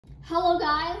Hello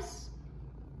guys,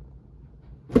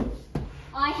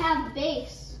 I have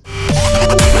bass.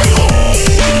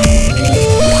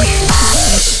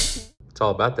 It's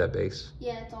all about that bass.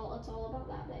 Yeah, it's all about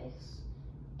that bass.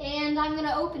 And I'm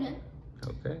gonna open it.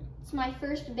 Okay. It's my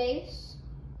first bass.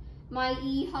 My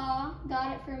Eha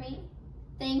got it for me,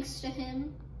 thanks to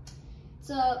him.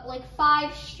 It's a like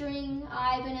 5-string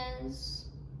Ibanez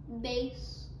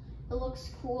bass. It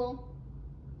looks cool.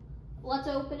 Let's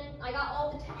open it. I got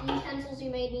all the utensils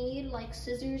you may need, like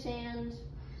scissors and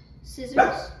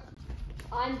scissors.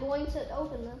 I'm going to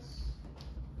open this.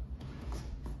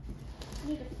 I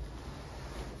need to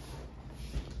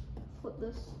flip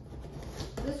this.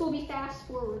 This will be fast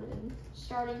forwarded,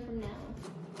 starting from now.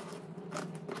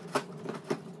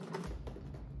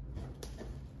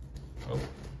 Oh,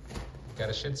 got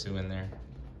a Shih Tzu in there.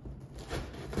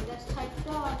 Best type of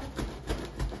dog.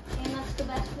 And that's the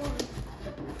best one.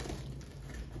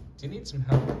 Do you need some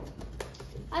help?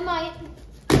 I might.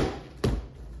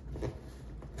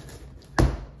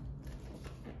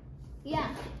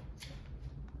 Yeah.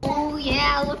 Oh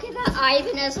yeah, look at that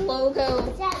Ibanez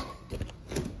logo.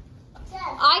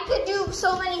 I could do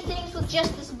so many things with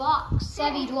just this box.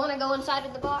 Sevi, do you want to go inside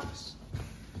of the box?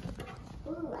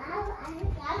 Ooh, I want to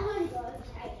go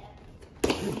inside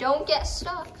it. Don't get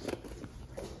stuck.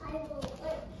 I will.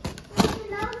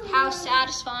 How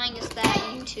satisfying is that,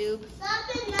 YouTube?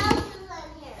 Something else is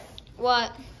in here.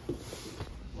 What?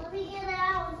 Let me get it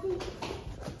out.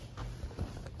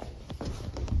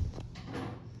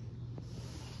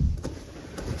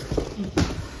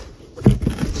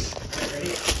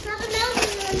 Something else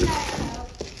is in there.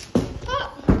 Oh.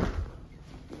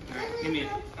 Give me it.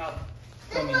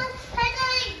 This one,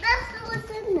 that's what's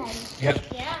in there. Yep.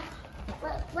 Yeah.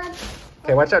 What?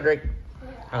 Okay, watch out, Drake.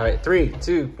 All right, 3,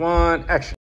 2, 1,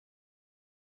 action.